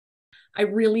I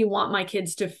really want my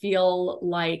kids to feel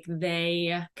like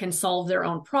they can solve their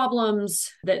own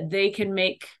problems, that they can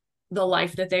make the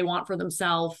life that they want for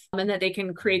themselves, and that they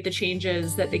can create the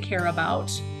changes that they care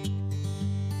about.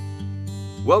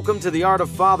 Welcome to the Art of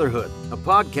Fatherhood, a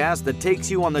podcast that takes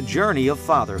you on the journey of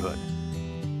fatherhood.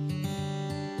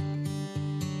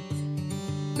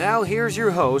 Now here's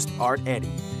your host,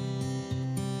 Eddy.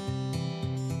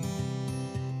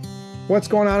 What's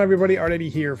going on, everybody? Eddy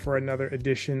here for another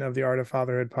edition of the Art of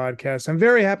Fatherhood podcast. I'm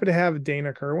very happy to have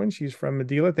Dana Kirwin. She's from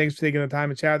Medela. Thanks for taking the time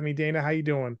to chat with me, Dana. How you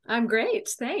doing? I'm great.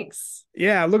 Thanks.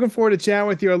 Yeah, looking forward to chatting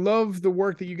with you. I love the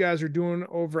work that you guys are doing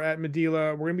over at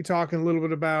Medela. We're going to be talking a little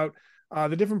bit about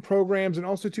the different programs and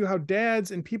also too how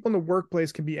dads and people in the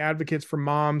workplace can be advocates for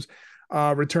moms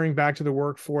returning back to the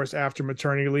workforce after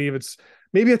maternity leave. It's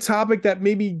maybe a topic that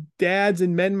maybe dads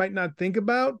and men might not think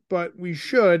about, but we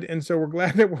should. And so we're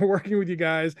glad that we're working with you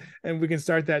guys and we can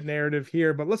start that narrative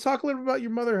here. But let's talk a little bit about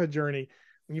your motherhood journey.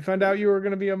 When you found out you were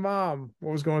going to be a mom,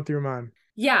 what was going through your mind?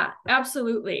 Yeah,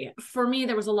 absolutely. For me,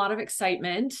 there was a lot of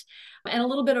excitement and a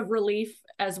little bit of relief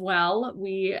as well.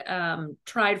 We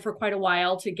tried for quite a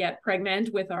while to get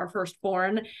pregnant with our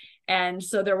firstborn. And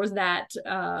so there was that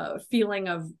feeling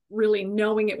of really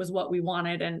knowing it was what we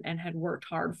wanted and had worked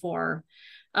hard for.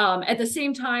 At the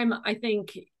same time, I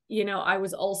think, I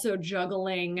was also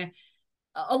juggling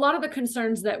a lot of the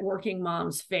concerns that working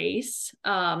moms face.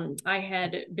 I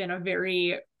had been a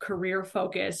very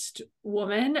career-focused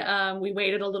woman. We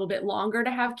waited a little bit longer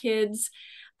to have kids.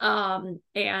 And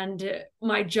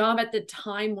my job at the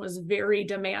time was very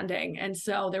demanding. And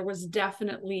so there was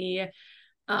definitely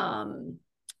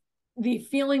the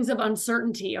feelings of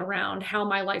uncertainty around how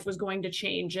my life was going to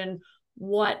change and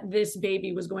what this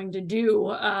baby was going to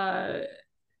do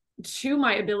to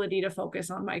my ability to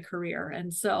focus on my career.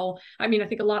 And so, I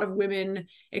think a lot of women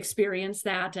experience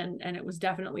that, and it was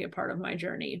definitely a part of my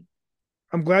journey.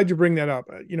 I'm glad you bring that up.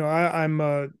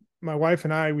 I'm my wife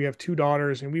and I, we have two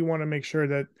daughters, and we want to make sure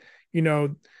that,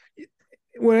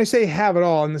 when I say have it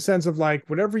all, in the sense of like,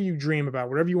 whatever you dream about,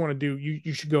 whatever you want to do,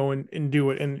 you should go and do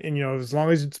it. And, as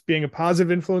long as it's being a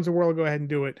positive influence in the world, go ahead and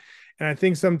do it. And I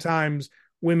think sometimes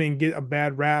women get a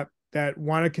bad rap that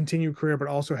want to continue career, but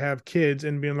also have kids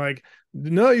and being like,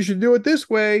 no, you should do it this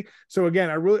way. So again,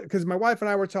 because my wife and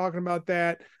I were talking about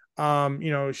that.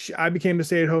 I became a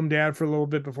stay-at-home dad for a little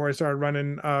bit before I started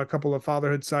running a couple of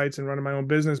fatherhood sites and running my own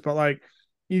business. But like,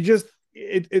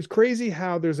 it's crazy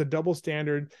how there's a double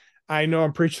standard. I know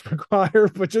I'm preaching to the choir,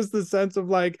 but just the sense of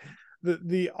like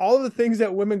all of the things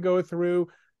that women go through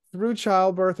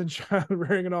childbirth and child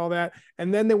rearing and all that,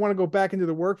 and then they want to go back into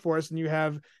the workforce, and you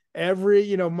have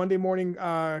every Monday morning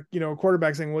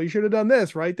quarterback saying, well, you should have done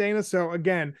this, right, Dana? So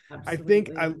again,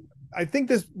 Absolutely. I think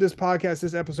this podcast,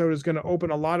 this episode is going to open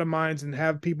a lot of minds and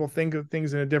have people think of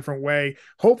things in a different way.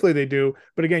 Hopefully they do.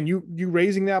 But again, you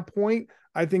raising that point,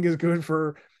 I think is good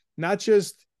for not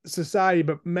just society,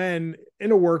 but men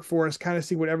in a workforce kind of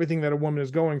see what everything that a woman is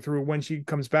going through when she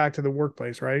comes back to the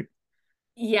workplace, right?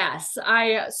 Yes,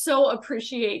 I so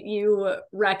appreciate you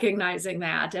recognizing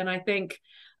that. And I think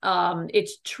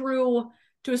it's true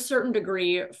to a certain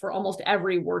degree for almost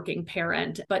every working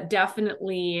parent, but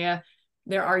definitely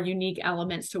there are unique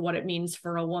elements to what it means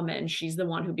for a woman. She's the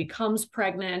one who becomes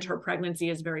pregnant. Her pregnancy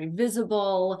is very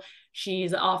visible.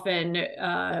 She's often,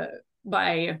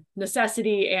 by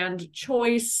necessity and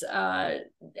choice,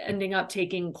 ending up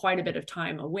taking quite a bit of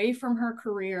time away from her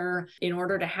career in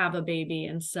order to have a baby.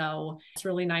 And so it's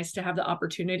really nice to have the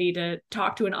opportunity to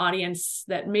talk to an audience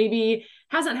that maybe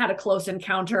hasn't had a close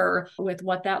encounter with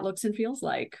what that looks and feels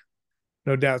like.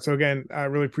 No doubt. So again, I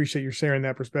really appreciate you sharing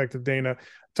that perspective, Dana.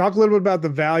 Talk a little bit about the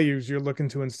values you're looking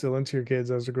to instill into your kids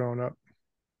as they're growing up.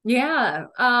 Yeah.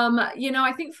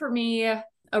 I think for me,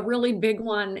 a really big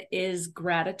one is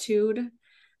gratitude.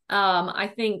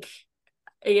 I think,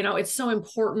 it's so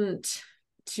important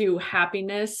to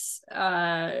happiness,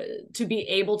 to be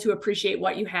able to appreciate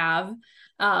what you have.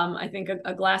 I think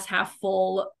a glass half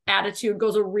full attitude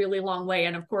goes a really long way.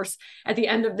 And of course, at the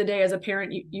end of the day, as a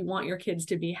parent, you want your kids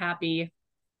to be happy.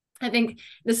 I think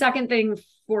the second thing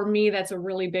for me that's a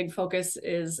really big focus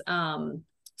is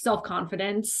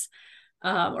self-confidence,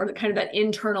 or the kind of that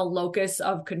internal locus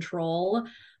of control.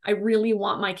 I really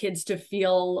want my kids to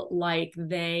feel like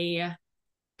they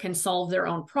can solve their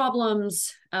own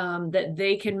problems, that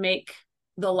they can make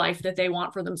the life that they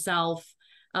want for themselves,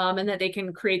 and that they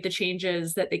can create the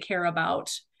changes that they care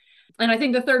about. And I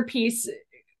think the third piece,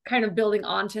 kind of building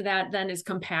onto that, then is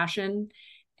compassion.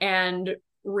 And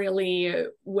really,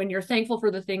 when you're thankful for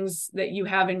the things that you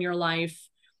have in your life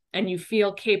and you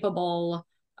feel capable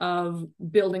of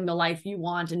building the life you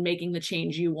want and making the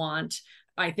change you want,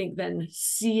 I think then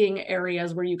seeing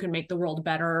areas where you can make the world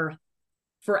better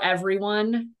for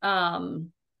everyone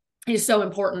is so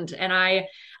important. And I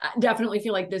definitely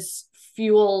feel like this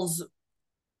fuels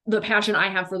the passion I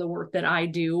have for the work that I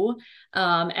do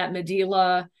at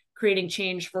Medela, creating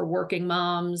change for working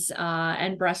moms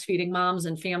and breastfeeding moms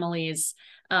and families.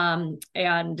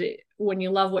 And when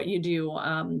you love what you do,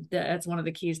 that's one of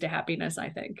the keys to happiness, I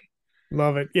think.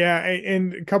 Love it. Yeah.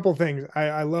 And a couple of things.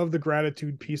 I love the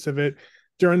gratitude piece of it.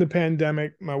 During the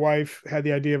pandemic, my wife had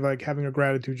the idea of like having a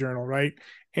gratitude journal, right?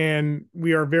 And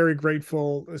we are very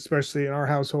grateful, especially in our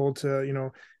household,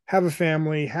 to, have a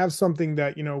family, have something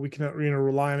that, we can,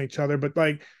 rely on each other, but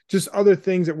like just other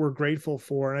things that we're grateful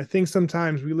for. And I think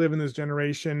sometimes we live in this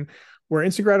generation where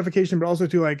instant gratification, but also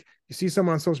to like, you see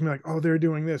someone on social media, like, oh, they're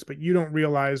doing this, but you don't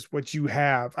realize what you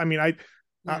have. I mean,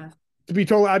 to be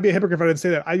told, I'd be a hypocrite if I didn't say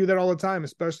that. I do that all the time,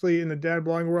 especially in the dad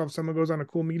blogging world. If someone goes on a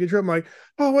cool media trip, I'm like,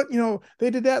 oh, what, they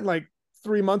did that like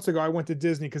 3 months ago. I went to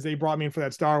Disney because they brought me in for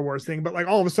that Star Wars thing. But like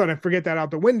all of a sudden I forget that out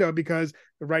the window because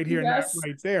they're right here and that's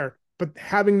right there. But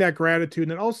having that gratitude,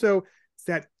 and also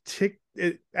that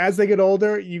as they get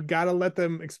older, you got to let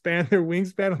them expand their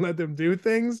wingspan and let them do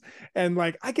things. And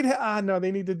like, no,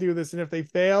 they need to do this. And if they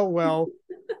fail, well,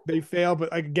 they fail.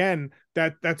 But again,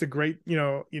 that's a great,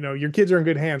 your kids are in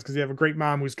good hands because you have a great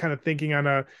mom who's kind of thinking on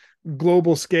a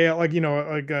global scale, like,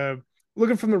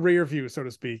 looking from the rear view, so to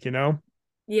speak,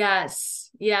 Yes.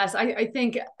 I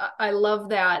think I love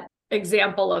that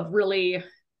example of really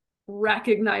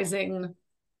recognizing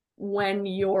when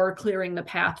you're clearing the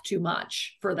path too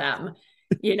much for them.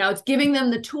 It's giving them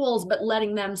the tools, but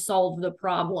letting them solve the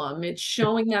problem. It's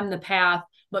showing them the path,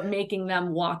 but making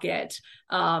them walk it.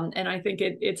 And I think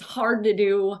it's hard to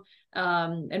do.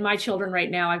 And my children right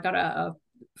now, I've got a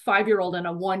 5-year-old and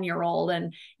a 1-year-old,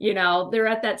 and, they're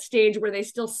at that stage where they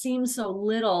still seem so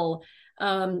little.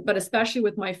 But especially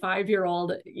with my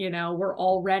 5-year-old, we're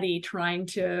already trying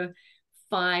to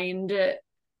find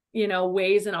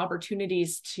ways and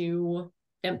opportunities to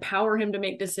empower him to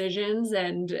make decisions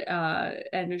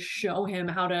and show him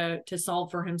how to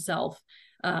solve for himself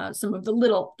some of the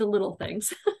little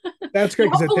things. That's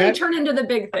great. Hopefully turn into the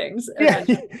big things. Yeah.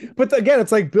 But again,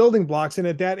 it's like building blocks. And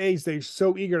at that age, they're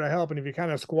so eager to help. And if you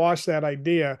kind of squash that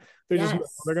idea, they're going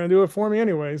to do it for me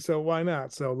anyway. So why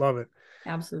not? So love it.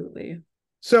 Absolutely.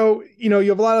 So, you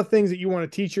have a lot of things that you want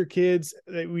to teach your kids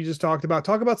that we just talked about.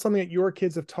 Talk about something that your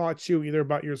kids have taught you, either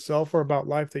about yourself or about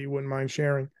life, that you wouldn't mind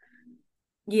sharing.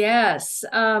 Yes.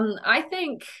 I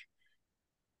think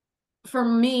for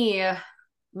me,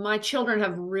 my children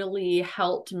have really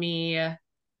helped me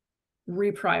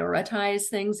reprioritize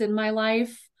things in my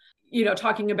life.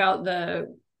 Talking about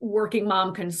the working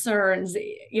mom concerns,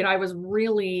 I was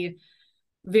really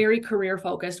very career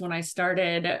focused when I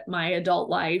started my adult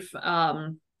life.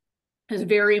 I was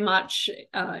very much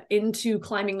into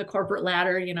climbing the corporate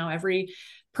ladder. Every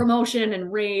promotion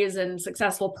and raise and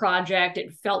successful project,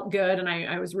 it felt good, and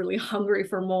I was really hungry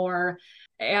for more.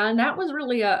 And that was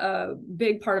really a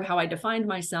big part of how I defined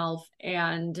myself.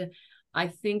 And I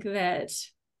think that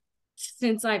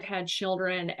since I've had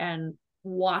children and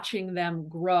watching them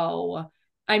grow,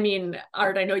 I mean,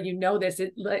 Art, I know you know this.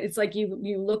 It's like you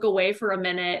look away for a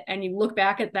minute and you look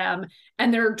back at them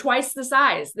and they're twice the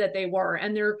size that they were.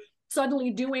 And they're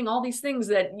suddenly doing all these things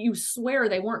that you swear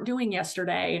they weren't doing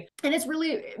yesterday. And it's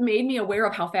really made me aware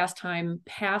of how fast time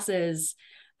passes.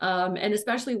 And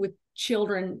especially with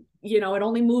children, it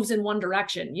only moves in one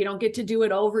direction. You don't get to do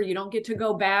it over. You don't get to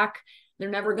go back. They're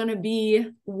never going to be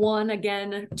 1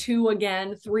 again, 2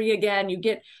 again, 3 again. You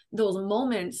get those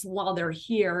moments while they're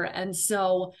here. And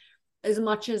so as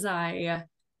much as I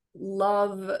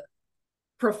love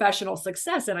professional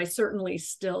success, and I certainly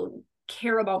still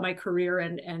care about my career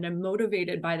and am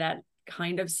motivated by that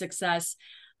kind of success,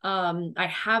 I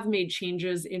have made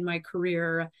changes in my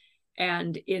career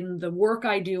and in the work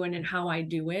I do and in how I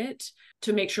do it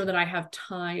to make sure that I have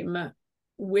time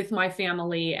with my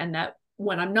family, and that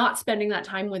when I'm not spending that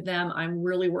time with them, I'm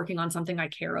really working on something I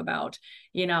care about,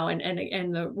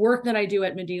 and the work that I do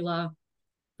at Medela,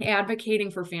 advocating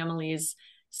for families,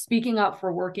 speaking up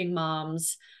for working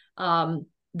moms,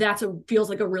 feels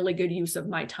like a really good use of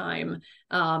my time.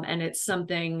 And it's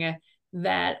something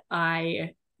that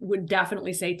I would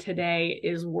definitely say today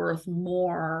is worth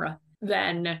more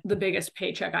than the biggest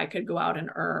paycheck I could go out and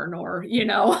earn, or,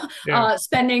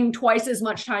 spending twice as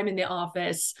much time in the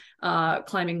office,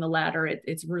 climbing the ladder.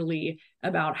 It's really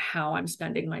about how I'm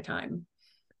spending my time.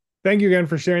 Thank you again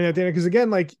for sharing that, Dana. Because again,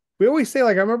 like we always say,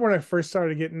 like, I remember when I first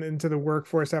started getting into the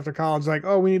workforce after college, like,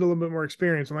 oh, we need a little bit more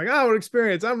experience. I'm like, oh, what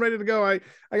experience? I'm ready to go. I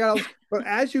got all, but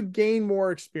as you gain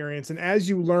more experience and as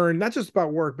you learn, not just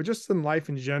about work, but just in life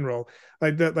in general,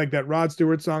 like that Rod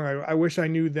Stewart song, I wish I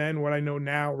knew then what I know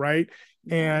now, right?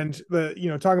 And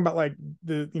talking about like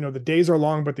the days are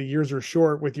long, but the years are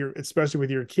short especially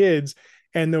with your kids.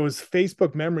 And those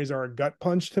Facebook memories are a gut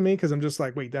punch to me because I'm just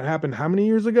like, wait, that happened how many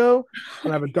years ago?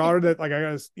 And I have a daughter that like,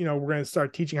 we're going to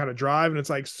start teaching how to drive. And it's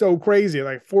like so crazy,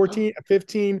 like 14,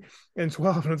 15 and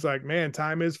 12. And it's like, man,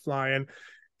 time is flying.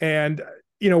 And,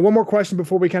 one more question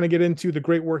before we kind of get into the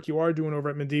great work you are doing over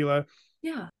at Medela.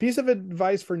 Yeah. Piece of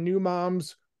advice for new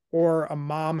moms or a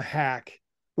mom hack.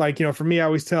 Like, for me, I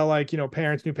always tell like, new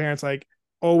parents, like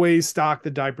always stock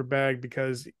the diaper bag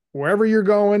because wherever you're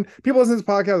going, people listen to this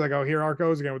podcast like, oh, here Art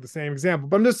goes again with the same example.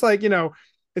 But I'm just like,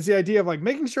 it's the idea of like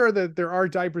making sure that there are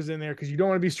diapers in there because you don't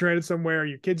want to be stranded somewhere.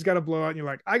 Your kid's got to blow out and you're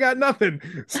like, I got nothing.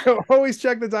 So always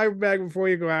check the diaper bag before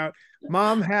you go out.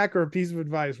 Mom hack or a piece of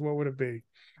advice, what would it be?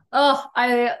 Oh,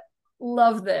 I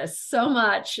love this so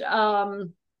much.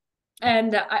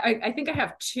 And I think I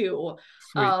have two.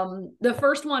 Sweet. The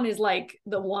first one is like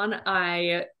the one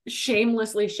I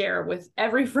shamelessly share with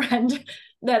every friend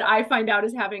that I find out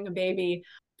is having a baby.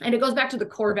 And it goes back to the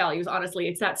core values, honestly.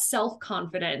 It's that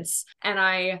self-confidence. And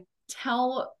I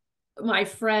tell my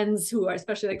friends who are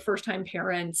especially like first-time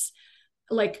parents,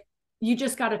 like, you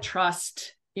just got to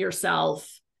trust yourself.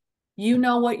 You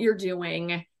know what you're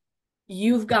doing.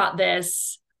 You've got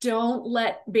this. Don't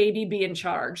let baby be in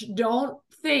charge. Don't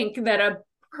think that a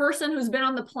person who's been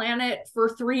on the planet for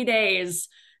 3 days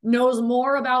knows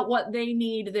more about what they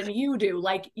need than you do.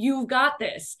 Like, you've got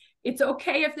this. It's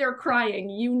okay if they're crying,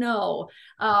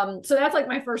 So that's like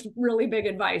my first really big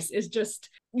advice is just,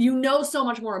 so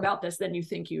much more about this than you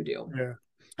think you do. Yeah.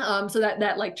 So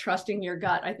that like trusting your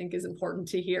gut, I think, is important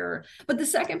to hear. But the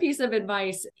second piece of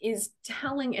advice is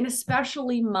telling, and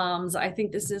especially moms, I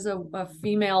think this is a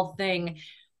female thing.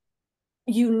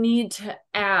 You need to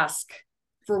ask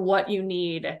for what you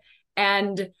need.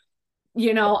 And,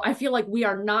 I feel like we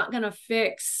are not going to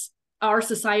fix our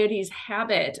society's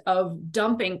habit of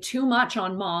dumping too much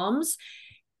on moms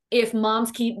if moms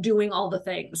keep doing all the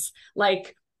things.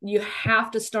 Like, you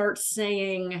have to start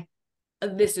saying,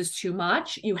 this is too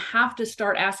much. You have to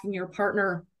start asking your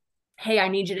partner, hey, I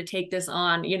need you to take this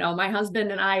on. My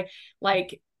husband and I,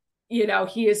 like,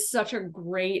 he is such a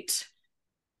great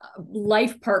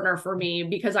life partner for me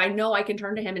because I know I can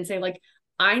turn to him and say, like,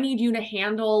 I need you to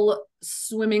handle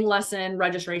swimming lesson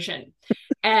registration.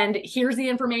 And here's the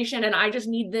information. And I just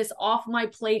need this off my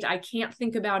plate. I can't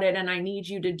think about it. And I need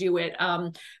you to do it.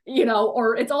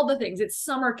 Or it's all the things. It's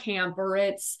summer camp, or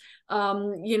it's,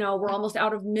 we're almost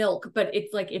out of milk, but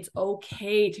it's like, it's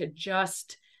okay to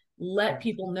just let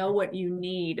people know what you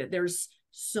need. There's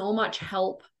so much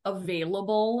help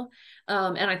available.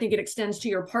 And I think it extends to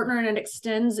your partner and it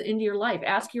extends into your life.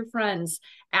 Ask your friends,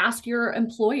 ask your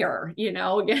employer,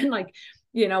 again, like,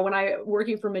 when I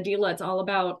working for Medela, it's all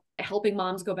about helping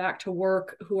moms go back to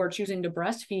work who are choosing to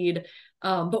breastfeed.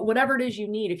 But whatever it is you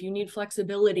need, if you need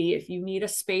flexibility, if you need a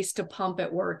space to pump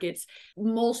at work,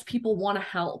 most people want to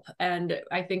help. And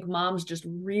I think moms just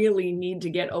really need to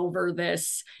get over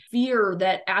this fear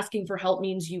that asking for help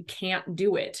means you can't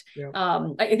do it. Yeah.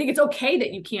 I think it's okay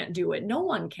that you can't do it. No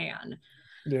one can.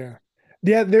 Yeah.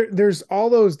 Yeah. There's all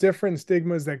those different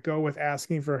stigmas that go with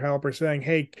asking for help or saying,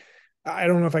 hey, I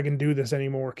don't know if I can do this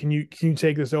anymore. Can you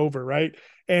take this over? Right.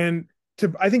 And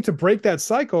I think to break that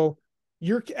cycle,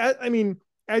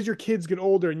 as your kids get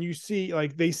older and you see,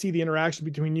 like, they see the interaction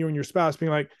between you and your spouse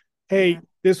being like, hey,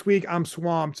 this week I'm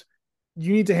swamped.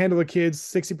 You need to handle the kids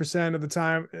 60% of the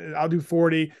time. I'll do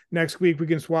 40. Next week we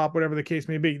can swap, whatever the case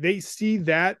may be. They see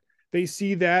that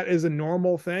as a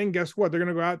normal thing. Guess what? They're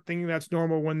going to go out thinking that's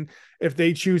normal if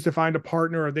they choose to find a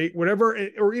partner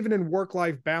or even in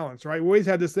work-life balance, right? We always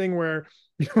had this thing where,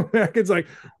 it's like,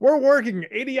 we're working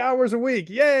 80 hours a week.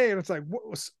 Yay. And it's like,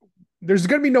 there's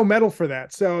going to be no medal for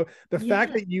that. So the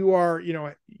fact that you are,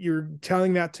 you're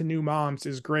telling that to new moms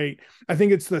is great. I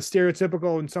think it's the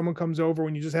stereotypical when someone comes over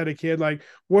when you just had a kid, like,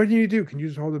 what do you do? Can you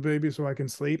just hold the baby so I can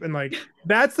sleep? And like,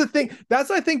 that's the thing.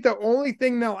 That's, I think, the only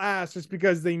thing they'll ask is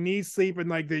because they need sleep and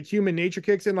like the human nature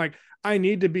kicks in. Like, I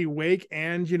need to be awake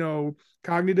and,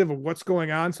 cognitive of what's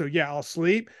going on. So yeah, I'll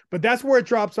sleep, but that's where it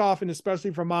drops off. And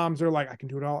especially for moms, they're like, I can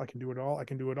do it all. I can do it all. I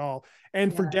can do it all.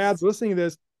 And for dads listening to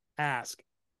this, ask,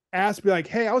 be like,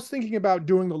 hey, I was thinking about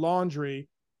doing the laundry.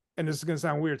 And this is going to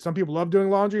sound weird. Some people love doing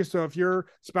laundry. So if your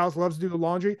spouse loves to do the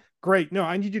laundry, great. No,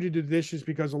 I need you to do the dishes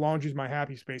because the laundry is my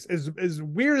happy space. As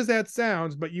weird as that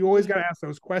sounds, but you always got to ask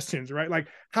those questions, right? Like,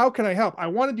 how can I help? I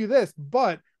want to do this,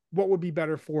 but what would be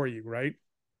better for you, right?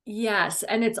 Yes.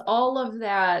 And it's all of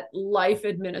that life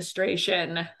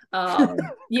administration,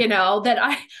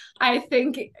 that I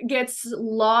think gets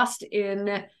lost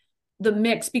in the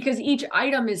mix because each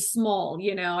item is small.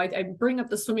 I bring up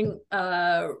the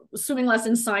swimming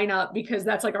lesson sign up because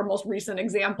that's like our most recent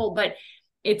example, but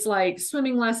it's like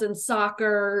swimming lessons,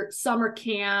 soccer, summer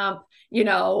camp,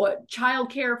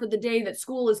 childcare for the day that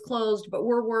school is closed, but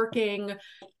we're working,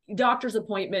 doctor's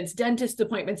appointments, dentist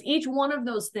appointments. Each one of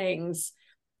those things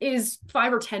is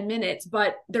 5 or 10 minutes,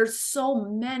 but there's so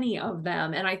many of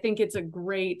them. And I think it's a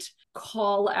great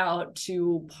call out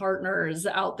to partners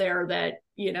out there that,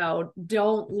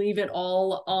 don't leave it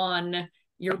all on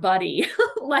your buddy.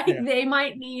 They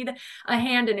might need a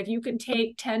hand. And if you can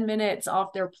take 10 minutes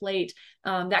off their plate,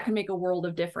 that can make a world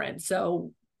of difference.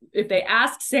 So if they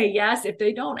ask, say yes. If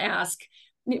they don't ask,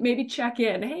 maybe check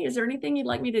in. Hey, is there anything you'd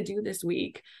like me to do this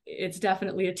week? It's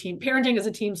definitely parenting is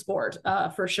a team sport,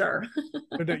 for sure.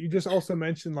 But you just also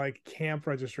mentioned like camp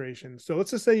registration. So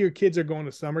let's just say your kids are going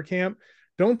to summer camp.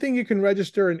 Don't think you can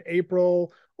register in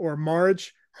April or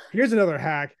March. Here's another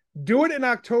hack. Do it in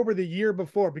October the year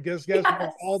before, because guess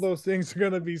what? All those things are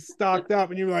going to be stocked up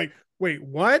and you're like, wait,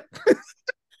 what?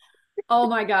 Oh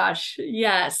my gosh.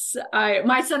 Yes.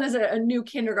 My son is a new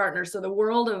kindergartner. So the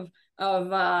world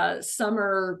of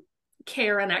summer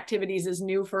care and activities is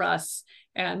new for us.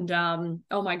 And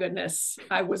oh my goodness,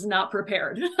 I was not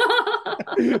prepared.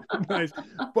 Nice.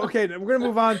 Okay, we're going to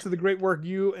move on to the great work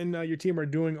you and your team are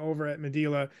doing over at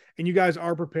Medela. And you guys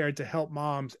are prepared to help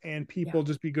moms and people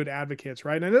just be good advocates,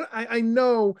 right? And I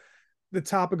know the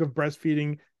topic of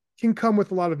breastfeeding can come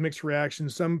with a lot of mixed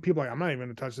reactions. Some people are like, I'm not even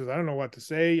going to touch this. I don't know what to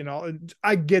say.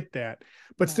 I get that.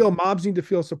 But still, moms need to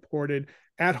feel supported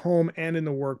at home and in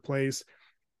the workplace.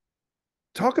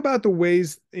 Talk about the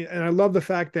ways, and I love the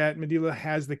fact that Medela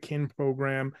has the KIN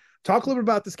program. Talk a little bit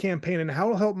about this campaign and how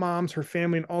it'll help moms, her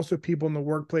family, and also people in the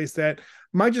workplace that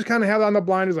might just kind of have it on the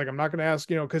blinders. Like, I'm not going to ask,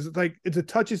 because it's a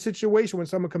touchy situation when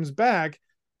someone comes back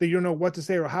that you don't know what to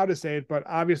say or how to say it. But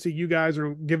obviously you guys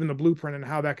are given the blueprint and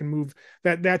how that can move,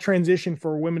 that transition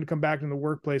for women to come back in the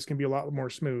workplace can be a lot more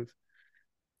smooth.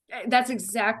 That's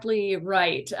exactly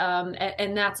right.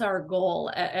 And that's our goal.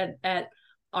 At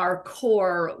our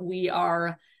core, we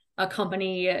are a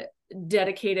company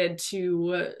dedicated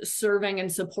to serving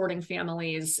and supporting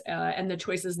families and the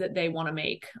choices that they want to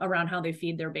make around how they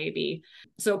feed their baby.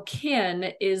 So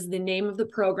KIN is the name of the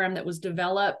program that was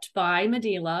developed by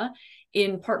Medela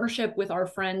in partnership with our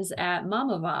friends at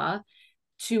Mamava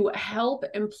to help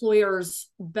employers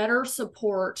better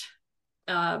support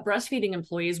breastfeeding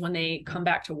employees when they come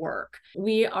back to work.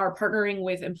 We are partnering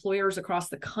with employers across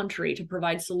the country to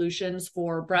provide solutions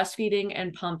for breastfeeding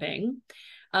and pumping.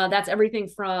 That's everything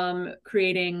from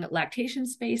creating lactation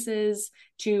spaces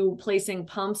to placing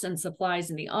pumps and supplies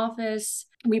in the office.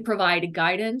 We provide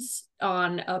guidance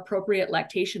on appropriate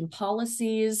lactation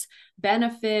policies,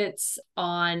 benefits,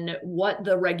 on what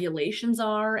the regulations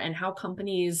are and how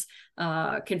companies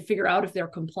can figure out if they're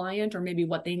compliant or maybe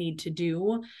what they need to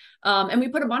do. And we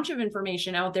put a bunch of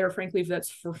information out there, frankly,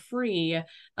 that's for free,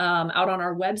 out on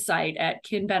our website at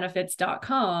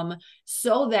kinbenefits.com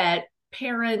so that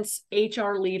parents,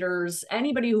 HR leaders,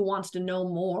 anybody who wants to know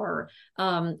more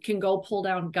can go pull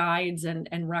down guides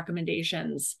and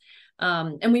recommendations.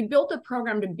 And we built a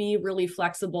program to be really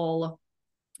flexible.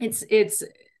 It's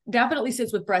definitely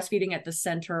sits with breastfeeding at the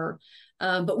center,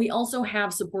 but we also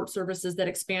have support services that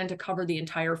expand to cover the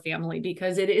entire family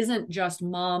because it isn't just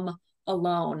mom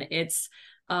alone. It's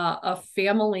a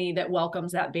family that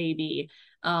welcomes that baby.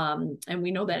 And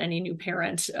we know that any new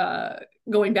parent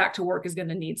going back to work is going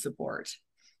to need support.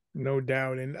 No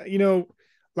doubt. And, a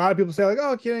lot of people say like,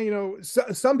 oh, okay,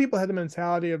 some people have the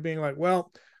mentality of being like,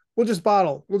 well, we'll just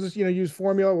bottle. We'll just, use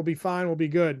formula. We'll be fine. We'll be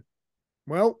good.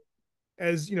 Well,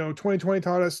 as 2020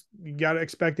 taught us, you got to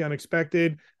expect the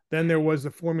unexpected. Then there was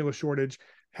the formula shortage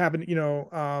happened,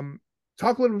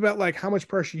 talk a little bit about like how much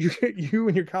pressure you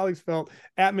and your colleagues felt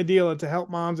at Medela to help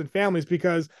moms and families,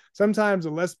 because sometimes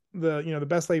the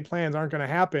best laid plans aren't going to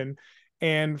happen.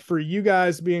 And for you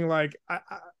guys being like,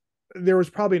 there was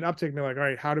probably an uptick. They're like, all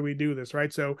right, how do we do this?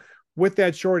 Right. So with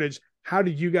that shortage, how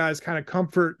did you guys kind of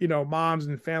comfort, moms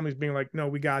and families being like, no,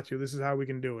 we got you. This is how we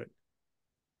can do it.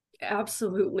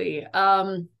 Absolutely.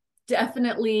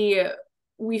 Definitely.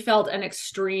 We felt an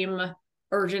extreme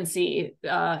urgency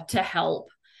to help.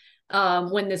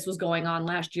 When this was going on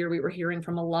last year, we were hearing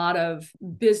from a lot of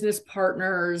business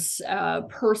partners,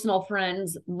 personal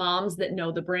friends, moms that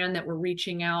know the brand that were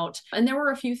reaching out. And there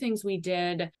were a few things we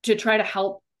did to try to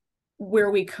help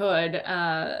where we could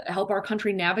help our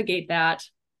country navigate that.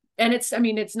 And it's, I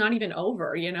mean, it's not even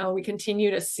over, you know, we continue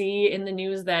to see in the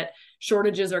news that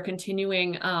shortages are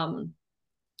continuing.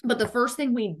 But the first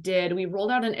thing we did, we rolled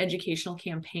out an educational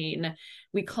campaign.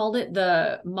 We called it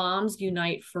the Moms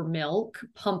Unite for Milk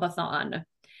Pumpathon.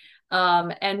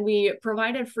 And we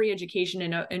provided free education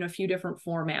in a few different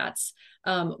formats.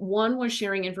 One was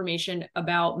sharing information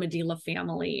about Medela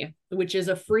Family, which is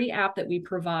a free app that we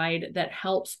provide that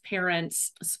helps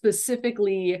parents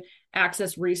specifically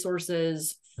access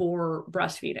resources for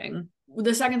breastfeeding.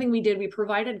 The second thing we did, we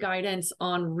provided guidance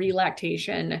on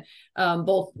relactation,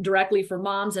 both directly for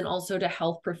moms and also to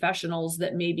health professionals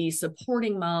that may be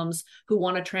supporting moms who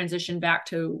want to transition back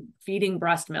to feeding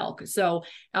breast milk. So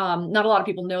not a lot of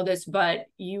people know this, but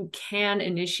you can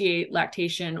initiate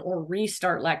lactation or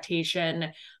restart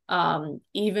lactation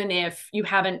even if you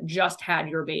haven't just had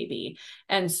your baby.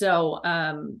 And so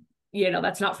you know,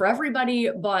 that's not for everybody,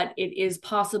 but it is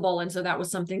possible. And so that was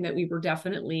something that we were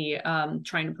definitely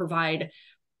trying to provide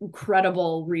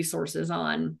credible resources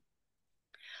on.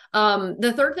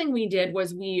 The third thing we did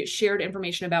was we shared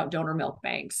information about donor milk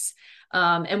banks.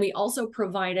 And we also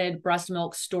provided breast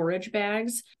milk storage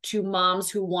bags to moms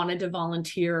who wanted to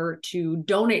volunteer to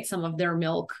donate some of their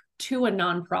milk to a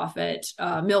nonprofit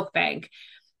milk bank.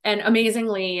 And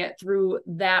amazingly, through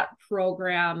that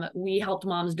program, we helped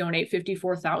moms donate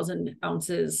 54,000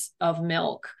 ounces of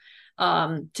milk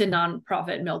to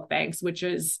nonprofit milk banks, which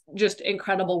is just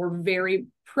incredible. We're very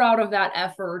proud of that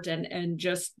effort and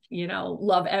just, you know,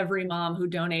 love every mom who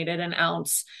donated an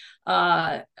ounce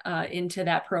into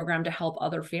that program to help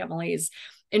other families.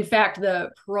 In fact, the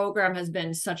program has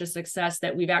been such a success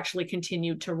that we've actually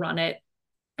continued to run it.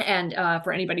 And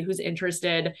for anybody who's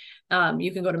interested,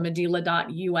 you can go to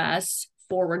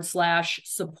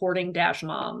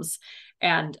medela.us/supporting-moms.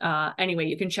 And anyway,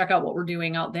 you can check out what we're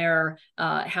doing out there,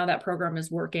 how that program is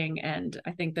working. And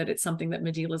I think that it's something that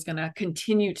Medela is going to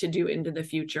continue to do into the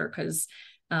future because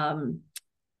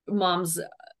moms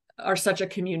are such a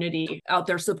community out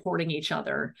there supporting each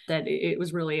other that it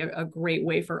was really a great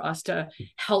way for us to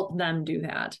help them do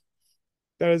that.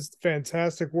 That is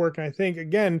fantastic work. And I think,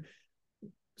 again,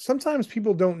 sometimes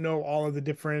people don't know all of the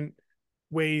different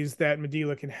ways that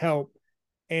Medela can help,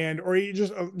 and or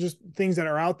just things that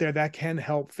are out there that can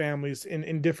help families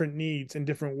in different needs in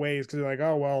different ways, because they're like,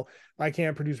 oh well, I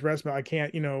can't produce breast milk, I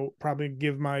can't, you know, probably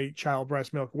give my child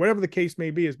breast milk, whatever the case may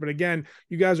be. But again,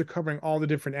 you guys are covering all the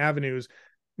different avenues.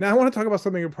 Now I want to talk about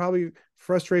something that probably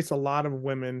frustrates a lot of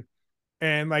women,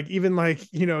 and like even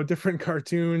like, you know, different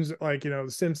cartoons like, you know,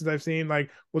 the Simpsons I've seen,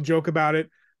 like, we'll joke about it.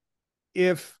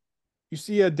 If you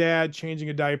see a dad changing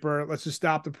a diaper, let's just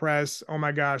stop the press. Oh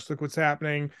my gosh, look what's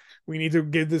happening. We need to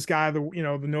give this guy the, you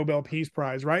know, the Nobel Peace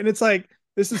Prize, right? And it's like,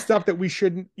 this is stuff that we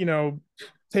shouldn't, you know,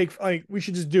 take, like, we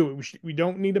should just do it. We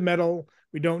don't need a medal.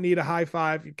 We don't need a high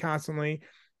five constantly.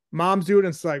 Moms do it,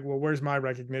 and it's like, well, where's my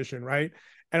recognition, right?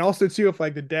 And also too, if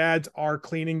like the dads are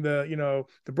cleaning the, you know,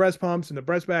 the breast pumps and the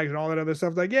breast bags and all that other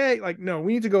stuff, like, yay, like, no,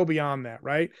 we need to go beyond that,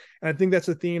 right? And I think that's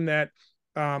a theme that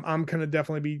I'm going to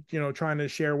definitely be, you know, trying to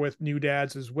share with new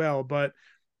dads as well. But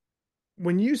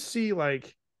when you see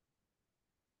like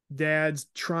dads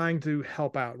trying to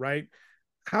help out, right?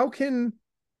 How can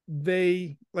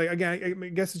they, like, again, I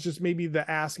guess it's just maybe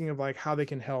the asking of like how they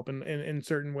can help in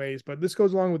certain ways, but this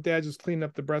goes along with dads just cleaning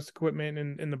up the breast equipment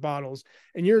and the bottles.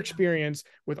 In your experience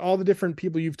with all the different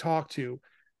people you've talked to,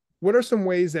 what are some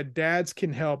ways that dads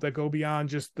can help that go beyond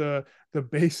just the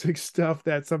basic stuff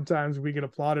that sometimes we get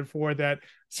applauded for, that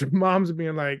some moms are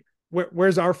being like,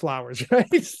 where's our flowers,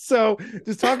 right? So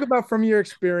just talk about, from your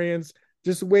experience,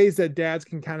 just ways that dads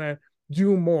can kind of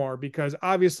do more, because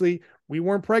obviously we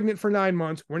weren't pregnant for 9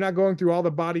 months. We're not going through all the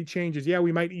body changes. Yeah,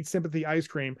 we might eat sympathy ice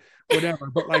cream,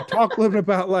 whatever, but like talk a little bit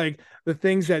about like the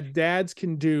things that dads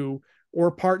can do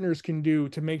or partners can do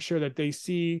to make sure that they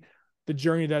see the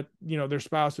journey that, you know, their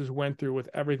spouses went through with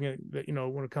everything that, you know,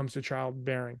 when it comes to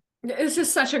childbearing. It's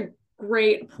just such a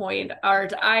great point,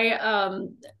 Art. I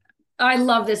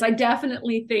love this. I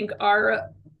definitely think our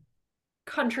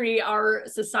country, our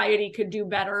society could do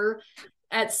better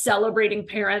at celebrating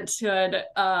parenthood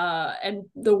and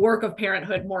the work of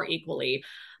parenthood more equally.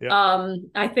 Yep.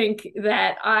 I think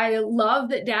that I love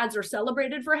that dads are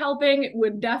celebrated for helping.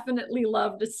 Would definitely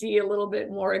love to see a little bit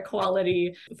more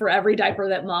equality for every diaper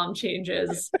that mom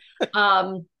changes.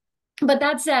 But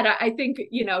that said, I think,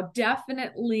 you know,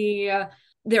 definitely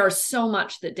there's so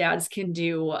much that dads can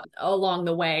do along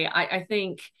the way. I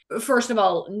think, first of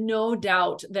all, no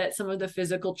doubt that some of the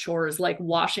physical chores like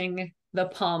washing the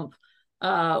pump,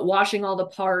 washing all the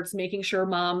parts, making sure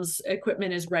mom's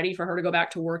equipment is ready for her to go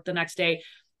back to work the next day,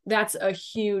 That's a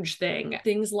huge thing.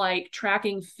 Things like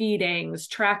tracking feedings,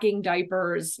 tracking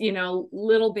diapers,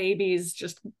 little babies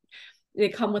they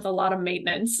come with a lot of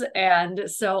maintenance. And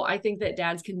so I think that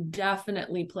dads can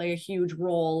definitely play a huge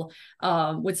role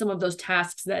with some of those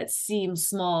tasks that seem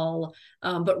small,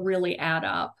 but really add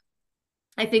up.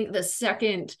 I think the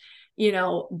second,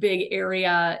 big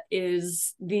area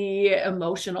is the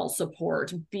emotional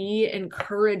support. Be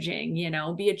encouraging,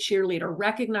 be a cheerleader,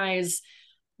 recognize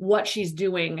what she's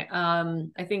doing.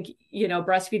 I think,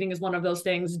 breastfeeding is one of those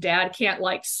things. Dad can't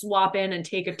like swap in and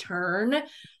take a turn.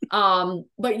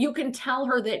 But you can tell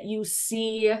her that you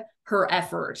see her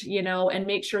effort, and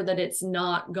make sure that it's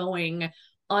not going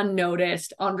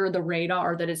unnoticed, under the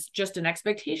radar, that it's just an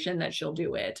expectation that she'll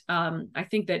do it. I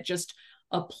think that just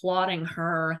applauding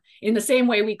her in the same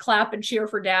way we clap and cheer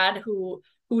for dad who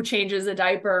changes a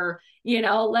diaper,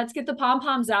 let's get the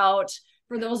pom-poms out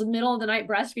for those middle of the night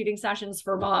breastfeeding sessions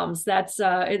for moms. That's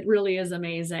it really is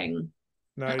amazing.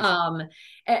 Nice.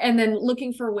 And then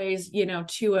looking for ways,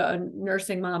 to a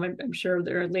nursing mom, I'm sure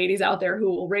there are ladies out there who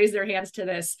will raise their hands to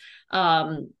this.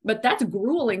 But that's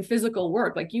grueling physical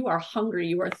work. Like, you are hungry,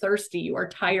 you are thirsty, you are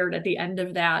tired at the end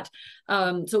of that.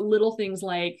 So little things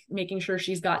like making sure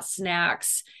she's got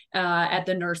snacks at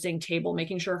the nursing table,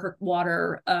 making sure her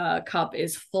water cup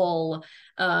is full.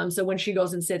 So when she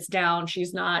goes and sits down,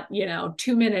 she's not,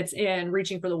 2 minutes in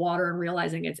reaching for the water and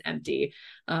realizing it's empty.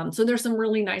 So there's some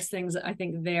really nice things, I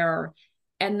think, there.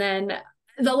 And then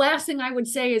the last thing I would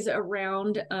say is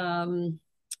around,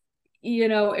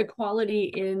 equality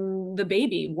in the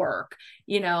baby work.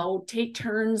 Take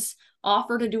turns,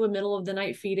 offer to do a middle of the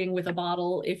night feeding with a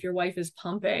bottle if your wife is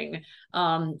pumping,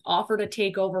 offer to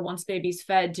take over once baby's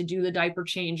fed to do the diaper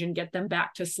change and get them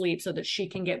back to sleep so that she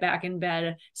can get back in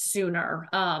bed sooner.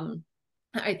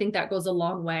 I think that goes a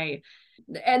long way.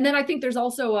 And then I think there's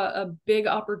also a big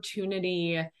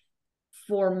opportunity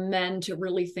for men to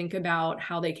really think about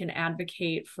how they can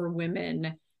advocate for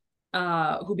women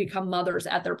who become mothers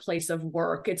at their place of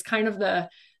work. It's kind of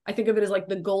I think of it as like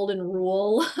the golden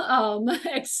rule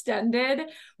extended,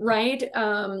 right?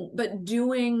 But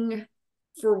doing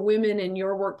for women in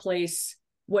your workplace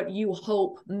what you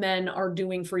hope men are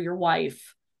doing for your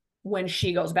wife when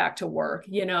she goes back to work.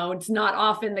 It's not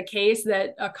often the case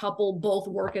that a couple both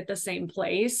work at the same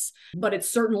place, but it's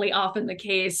certainly often the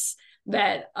case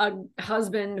that a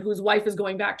husband whose wife is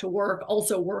going back to work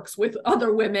also works with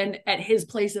other women at his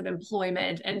place of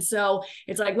employment. And so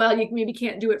it's like, well, you maybe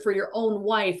can't do it for your own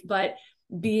wife, but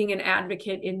being an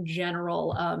advocate in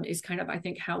general is kind of, I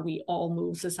think, how we all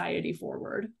move society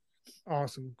forward.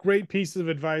 Awesome. Great piece of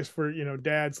advice for,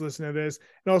 dads listening to this.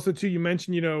 And also too, you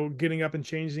mentioned, getting up and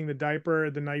changing the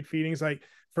diaper, the night feedings. Like,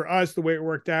 for us, the way it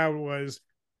worked out was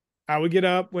I would get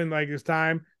up when like it's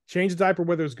time, change the diaper,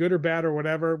 whether it's good or bad or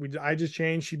whatever. I just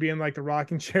changed. She'd be in like the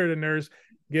rocking chair to nurse,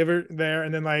 give her there.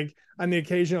 And then like on the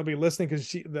occasion I'll be listening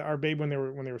because our baby, when they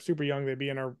were super young, they'd be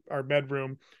in our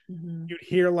bedroom. Mm-hmm. You'd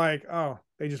hear like, oh,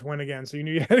 they just went again. So you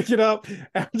knew you had to get up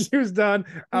after she was done.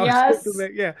 Yes.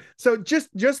 Yeah. So just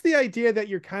the idea that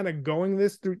you're kind of going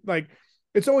this through, like,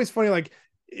 it's always funny. Like,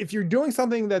 if you're doing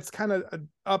something that's kind of an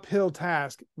uphill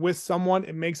task with someone,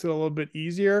 it makes it a little bit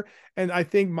easier. And I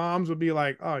think moms would be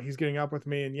like, oh, he's getting up with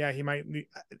me. And yeah, he might,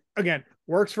 again,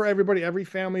 works for everybody. Every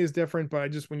family is different.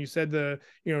 But when you said the,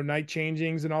 night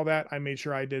changings and all that, I made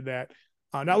sure I did that.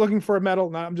 Not looking for a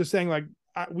medal. I'm just saying, like,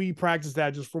 we practiced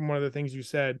that just from one of the things you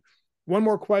said. One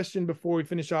more question before we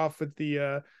finish off with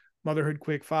the Motherhood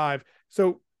Quick 5.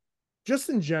 So just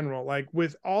in general, like,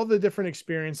 with all the different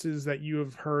experiences that you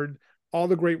have heard, all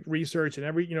the great research and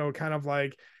every, kind of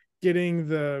like getting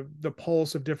the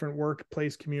pulse of different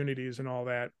workplace communities and all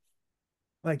that.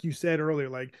 Like you said earlier,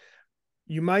 like,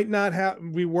 you might not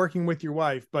be working with your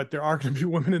wife, but there are going to be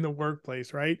women in the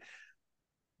workplace, right?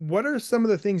 What are some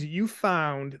of the things that you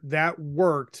found that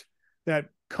worked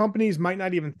that companies might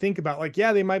not even think about? Like,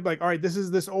 yeah, they might be like, all right, this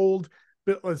is this old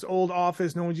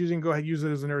office, no one's using, go ahead, use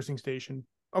it as a nursing station.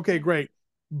 Okay, great.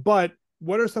 But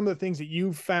what are some of the things that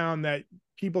you found that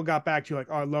people got back to you like,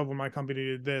 oh, I love when my company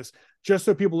did this, just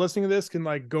so people listening to this can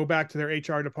like go back to their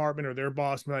HR department or their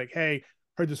boss and be like, hey,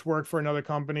 heard this work for another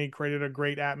company, created a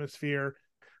great atmosphere.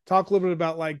 Talk a little bit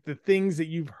about like the things that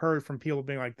you've heard from people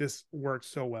being like, this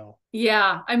works so well.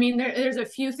 Yeah. I mean, there's a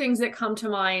few things that come to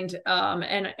mind.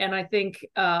 And I think,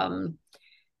 some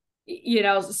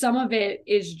of it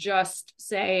is just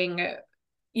saying,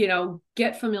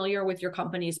 get familiar with your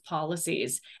company's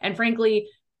policies. And frankly,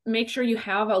 make sure you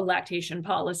have a lactation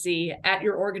policy at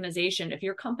your organization. If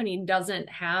your company doesn't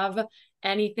have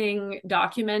anything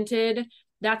documented,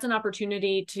 that's an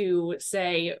opportunity to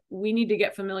say, we need to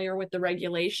get familiar with the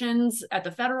regulations at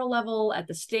the federal level, at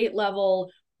the state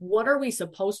level. What are we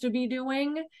supposed to be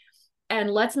doing? And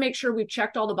let's make sure we've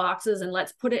checked all the boxes, and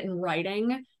let's put it in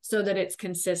writing so that it's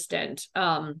consistent.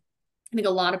 I think a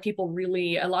lot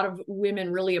of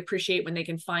women really appreciate when they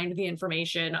can find the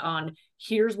information on,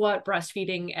 here's what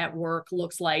breastfeeding at work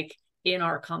looks like in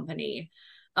our company.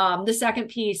 The second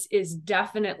piece is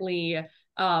definitely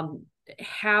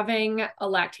having a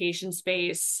lactation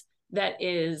space that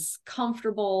is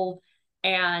comfortable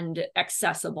and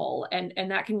accessible.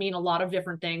 And that can mean a lot of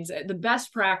different things. The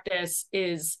best practice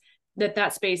is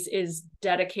that space is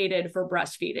dedicated for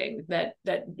breastfeeding,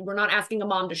 that we're not asking a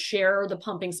mom to share the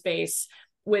pumping space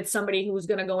with somebody who's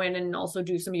going to go in and also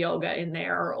do some yoga in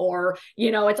there, or,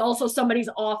 it's also somebody's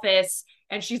office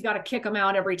and she's got to kick them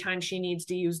out every time she needs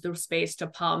to use the space to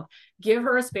pump. Give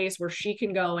her a space where she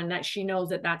can go and that she knows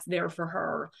that that's there for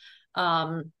her.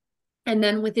 And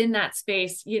then within that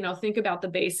space, think about the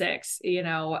basics,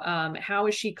 how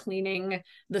is she cleaning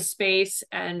the space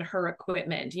and her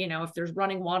equipment? If there's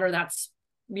running water, that's,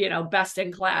 best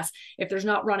in class. If there's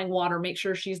not running water, make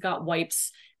sure she's got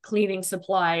wipes, cleaning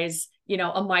supplies,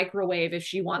 a microwave if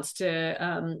she wants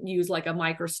to use like a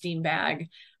micro steam bag,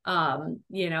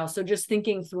 so just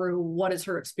thinking through what is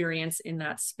her experience in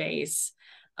that space.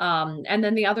 And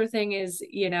then the other thing is,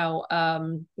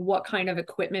 what kind of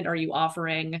equipment are you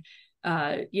offering?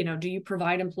 Do you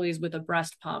provide employees with a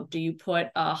breast pump? Do you put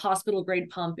a hospital grade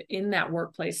pump in that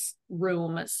workplace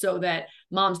room so that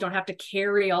moms don't have to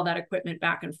carry all that equipment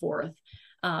back and forth?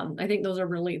 I think those are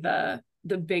really the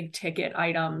big ticket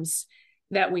items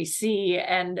that we see.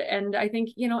 And I think,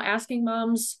 asking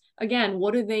moms, again,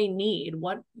 what do they need?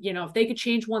 What, if they could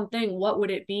change one thing, what would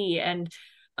it be? And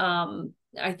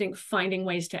I think finding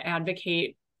ways to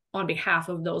advocate on behalf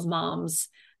of those moms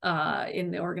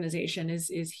in the organization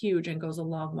is huge and goes a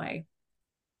long way.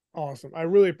 Awesome. I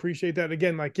really appreciate that.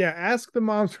 Again, ask the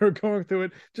moms who are going through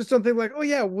it. Just something like, oh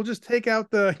yeah, we'll just take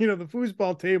out the, the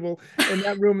foosball table in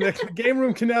that room. The game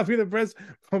room can now be the breast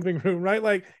pumping room,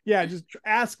 right? Just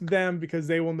ask them because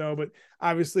they will know. But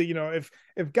obviously,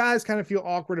 if guys kind of feel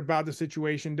awkward about the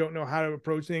situation, don't know how to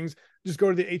approach things, just go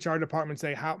to the HR department and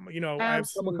say, how, I have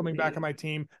someone coming back on my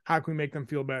team. How can we make them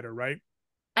feel better? Right.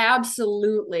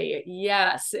 Absolutely.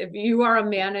 Yes. If you are a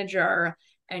manager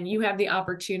and you have the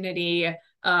opportunity,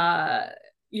 talk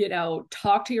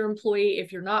to your employee.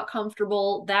 If you're not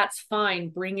comfortable, that's fine.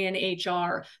 Bring in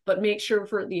HR, but make sure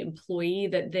for the employee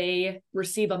that they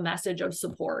receive a message of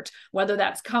support, whether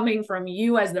that's coming from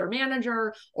you as their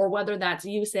manager, or whether that's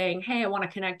you saying, hey, I want to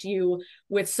connect you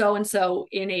with so-and-so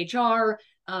in HR.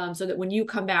 So that when you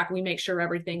come back, we make sure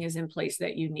everything is in place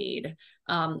that you need.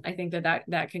 I think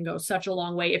that can go such a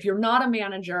long way. If you're not a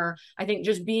manager, I think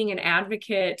just being an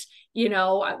advocate, we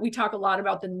talk a lot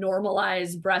about the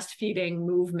normalize breastfeeding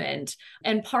movement.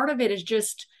 And part of it is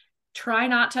just try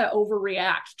not to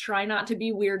overreact, try not to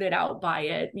be weirded out by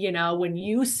it. When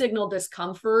you signal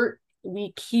discomfort,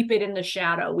 we keep it in the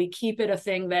shadow. We keep it a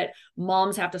thing that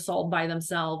moms have to solve by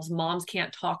themselves. Moms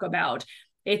can't talk about.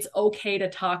 It's okay to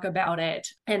talk about it.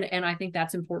 And I think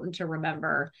that's important to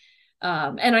remember.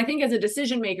 And I think as a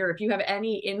decision maker, if you have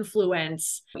any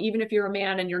influence, even if you're a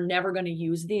man and you're never going to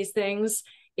use these things,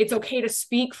 it's okay to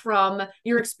speak from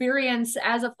your experience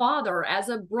as a father, as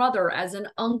a brother, as an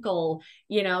uncle,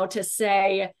 to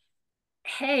say,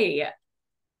 hey,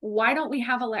 why don't we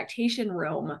have a lactation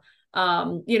room?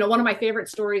 One of my favorite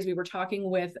stories, we were talking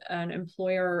with an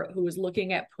employer who was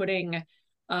looking at putting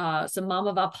some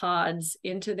Mamava pods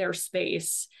into their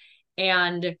space.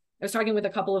 And I was talking with a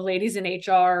couple of ladies in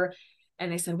HR,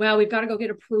 and they said, well, we've got to go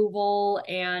get approval.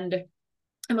 And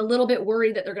I'm a little bit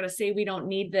worried that they're going to say we don't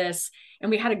need this.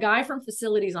 And we had a guy from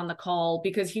facilities on the call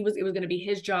because it was going to be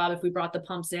his job if we brought the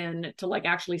pumps in to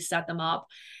actually set them up.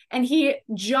 And he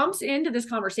jumps into this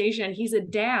conversation. He's a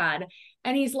dad.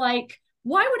 And he's like,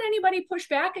 why would anybody push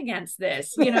back against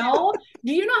this? Do you know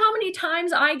how many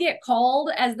times I get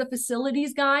called as the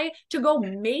facilities guy to go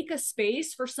make a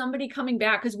space for somebody coming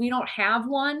back because we don't have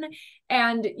one?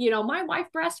 And, my wife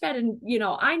breastfed and,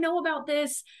 I know about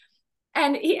this.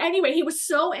 And he was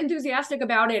so enthusiastic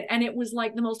about it. And it was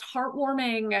like the most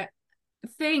heartwarming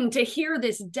thing to hear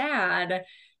this dad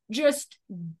just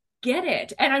get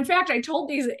it. And in fact, I told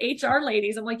these HR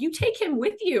ladies, I'm like, you take him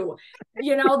with you,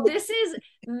 this,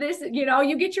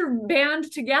 you get your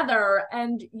band together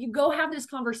and you go have this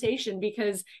conversation,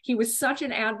 because he was such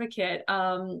an advocate.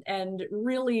 And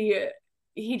really,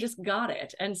 he just got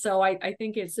it. And so I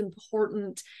think it's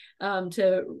important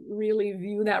to really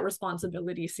view that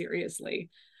responsibility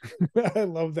seriously. I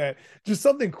love that. Just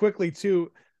something quickly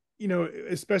too.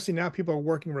 especially now people are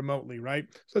working remotely, right?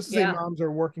 So let's just say Yeah. moms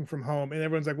are working from home and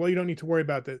everyone's like, well, you don't need to worry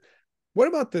about this. What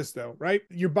about this though, right?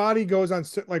 Your body goes on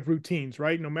like routines,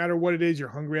 right? No matter what it is, you're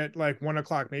hungry at like 1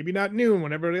 o'clock, maybe not noon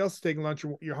when everybody else is taking lunch,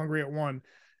 you're hungry at 1.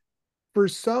 For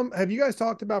some, have you guys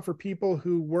talked about for people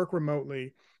who work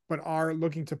remotely but are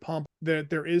looking to pump that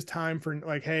there is time for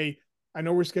like, hey, I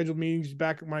know we're scheduled meetings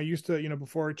back when I used to,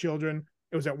 before children,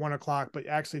 it was at 1 o'clock, but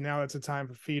actually now it's a time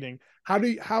for feeding.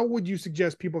 How would you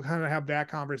suggest people kind of have that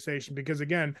conversation? Because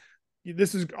again,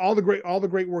 this is all the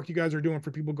great work you guys are doing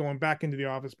for people going back into the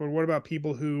office, but what about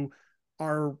people who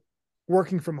are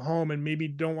working from home and maybe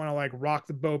don't want to like rock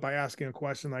the boat by asking a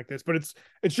question like this, but it's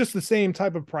just the same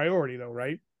type of priority though,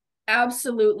 right?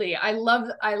 Absolutely. I love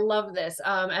this.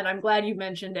 And I'm glad you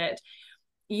mentioned it.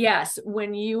 Yes,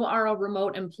 when you are a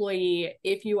remote employee,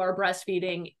 if you are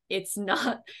breastfeeding, it's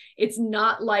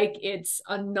not like it's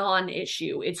a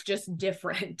non-issue. It's just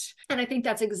different. And I think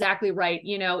that's exactly right.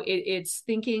 It's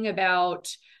thinking about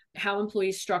how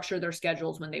employees structure their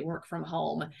schedules when they work from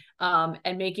home,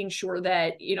 and making sure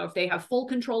that, if they have full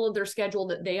control of their schedule,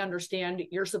 that they understand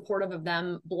you're supportive of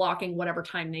them blocking whatever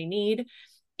time they need.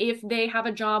 If they have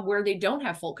a job where they don't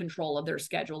have full control of their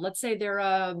schedule, let's say they're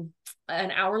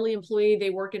an hourly employee, they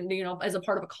work in, as a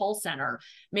part of a call center,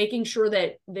 making sure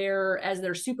that as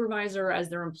their supervisor, as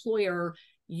their employer,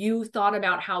 you thought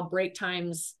about how break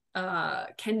times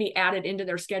can be added into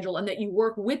their schedule, and that you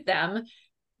work with them.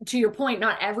 To your point,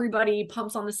 not everybody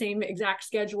pumps on the same exact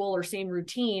schedule or same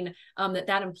routine,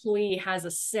 that employee has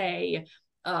a say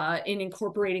in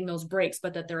incorporating those breaks,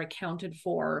 but that they're accounted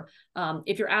for.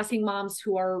 If you're asking moms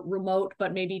who are remote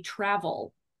but maybe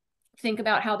travel, think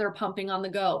about how they're pumping on the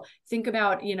go. Think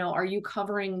about, are you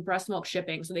covering breast milk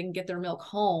shipping so they can get their milk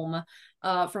home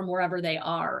from wherever they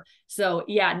are? So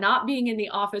yeah, not being in the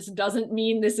office doesn't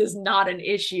mean this is not an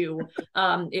issue.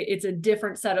 It's a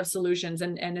different set of solutions.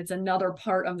 And it's another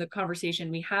part of the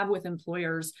conversation we have with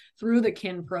employers through the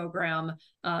KIN program,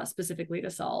 specifically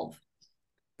to solve.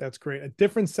 That's great. A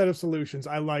different set of solutions.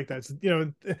 I like that.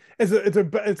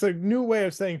 It's a new way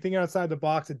of saying think outside the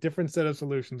box. A different set of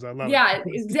solutions. I love it. Yeah,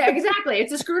 exactly.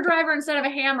 It's a screwdriver instead of a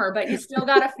hammer, but you still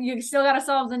gotta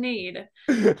solve the need.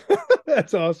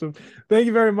 That's awesome. Thank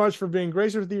you very much for being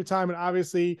gracious with your time and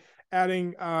obviously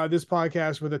adding this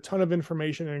podcast with a ton of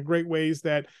information and great ways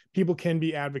that people can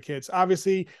be advocates.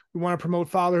 Obviously, we want to promote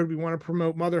fatherhood, we want to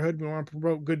promote motherhood, we want to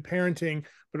promote good parenting,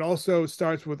 but also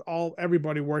starts with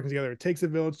everybody working together. It takes a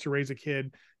village to raise a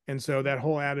kid. And so that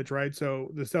whole adage, right? So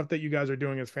the stuff that you guys are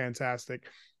doing is fantastic.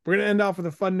 We're going to end off with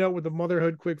a fun note with the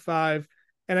motherhood quick 5.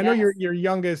 And I know your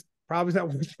youngest probably not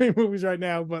watching movies right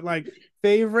now, but like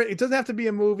favorite, it doesn't have to be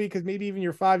a movie because maybe even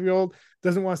your 5-year-old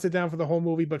doesn't want to sit down for the whole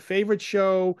movie, but favorite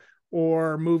show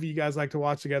or movie you guys like to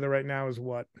watch together right now is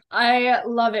what? I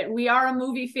love it. We are a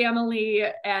movie family,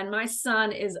 and my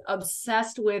son is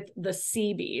obsessed with the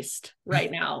Sea Beast right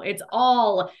now. It's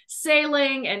all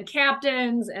sailing and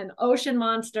captains and ocean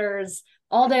monsters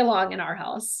all day long in our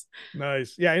house.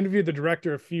 Nice. Yeah, I interviewed the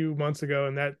director a few months ago,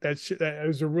 and that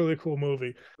was a really cool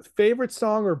movie. Favorite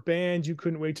song or band you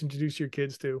couldn't wait to introduce your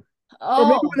kids to? Or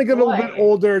maybe when they get a little bit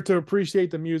older to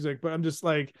appreciate the music, but I'm just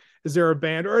like, is there a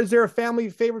band or is there a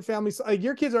favorite family? Like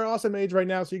your kids are awesome age right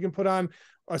now, so you can put on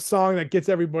a song that gets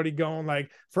everybody going.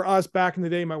 Like for us back in the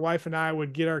day, my wife and I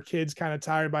would get our kids kind of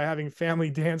tired by having family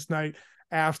dance night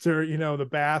after, the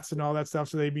baths and all that stuff.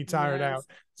 So they'd be tired out.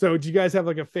 So do you guys have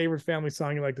like a favorite family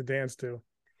song you like to dance to?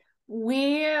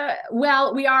 We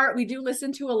do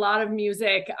listen to a lot of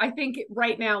music. I think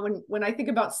right now when I think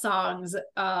about songs,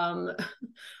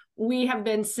 we have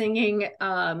been singing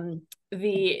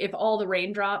the If All the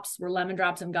Raindrops Were Lemon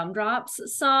Drops and Gumdrops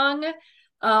song.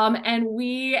 And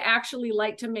we actually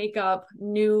like to make up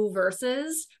new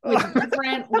verses with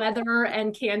different weather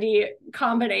and candy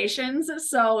combinations.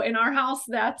 So in our house,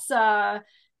 that's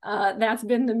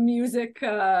been the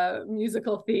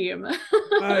musical theme.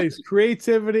 Nice.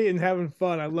 Creativity and having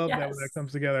fun. I love that when that Yes.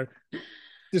 comes together.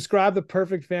 Describe the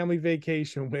perfect family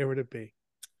vacation. Where would it be?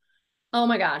 Oh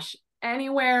my gosh.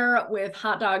 Anywhere with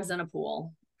hot dogs and a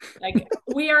pool. Like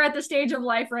we are at the stage of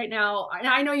life right now. And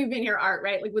I know you've been here, Art,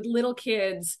 right? Like with little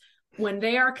kids, when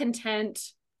they are content,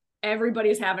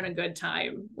 everybody's having a good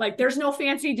time. Like there's no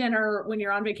fancy dinner when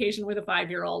you're on vacation with a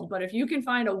 5-year-old, but if you can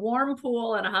find a warm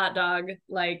pool and a hot dog,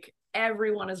 like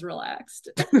everyone is relaxed.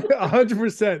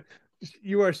 100%.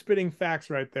 You are spitting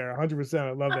facts right there. 100%.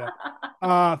 I love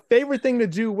that. Favorite thing to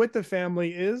do with the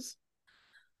family is?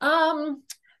 I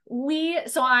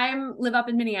live up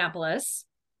in Minneapolis.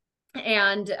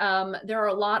 And there are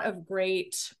a lot of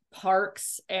great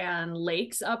parks and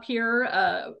lakes up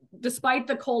here. Despite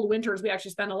the cold winters, we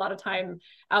actually spend a lot of time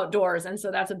outdoors. And so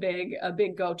that's a big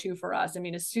go-to for us. I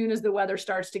mean, as soon as the weather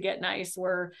starts to get nice,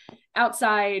 we're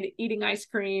outside eating ice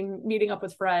cream, meeting up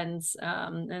with friends.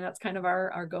 And that's kind of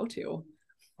our go-to.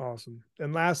 Awesome.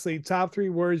 And lastly, top 3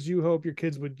 words you hope your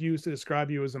kids would use to describe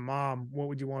you as a mom. What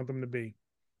would you want them to be?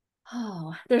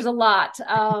 Oh, there's a lot.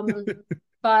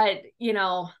 But,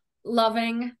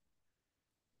 loving,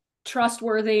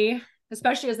 trustworthy,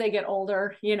 especially as they get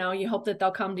older. You hope that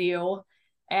they'll come to you,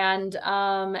 and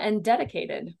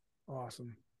dedicated.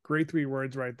 Awesome. Great 3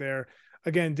 words right there.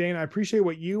 Again, Dana, I appreciate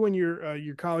what you and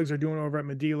your colleagues are doing over at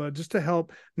Medela, just to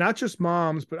help not just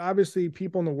moms, but obviously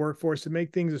people in the workforce, to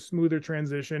make things a smoother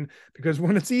transition, because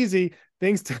when it's easy,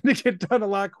 things tend to get done a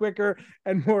lot quicker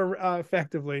and more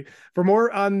effectively. For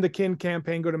more on the Kin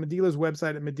campaign, go to Medela's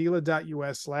website at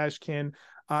medela.us/kin.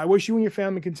 I wish you and your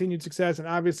family continued success. And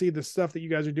obviously the stuff that you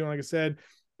guys are doing, like I said,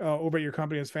 over at your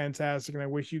company is fantastic. And I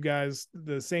wish you guys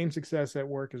the same success at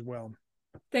work as well.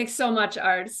 Thanks so much,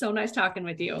 Art. So nice talking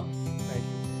with you. Thank you.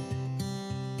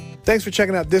 Thanks for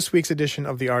checking out this week's edition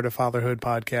of the Art of Fatherhood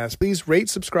podcast. Please rate,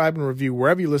 subscribe, and review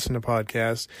wherever you listen to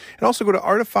podcasts. And also go to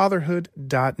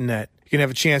artoffatherhood.net. You can have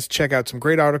a chance to check out some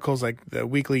great articles like the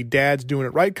weekly Dad's Doing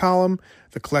It Right column,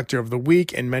 the Collector of the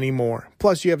Week, and many more.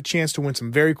 Plus, you have a chance to win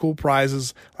some very cool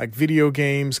prizes like video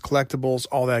games, collectibles,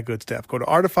 all that good stuff. Go to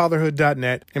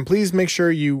artoffatherhood.net, and please make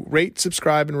sure you rate,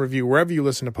 subscribe, and review wherever you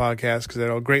listen to podcasts, because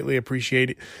I'll greatly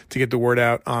appreciate it to get the word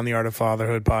out on the Art of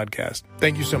Fatherhood podcast.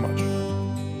 Thank you so much.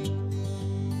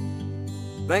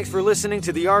 Thanks for listening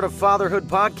to the Art of Fatherhood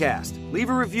podcast. Leave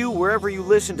a review wherever you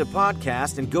listen to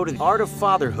podcasts and go to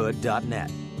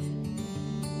artoffatherhood.net.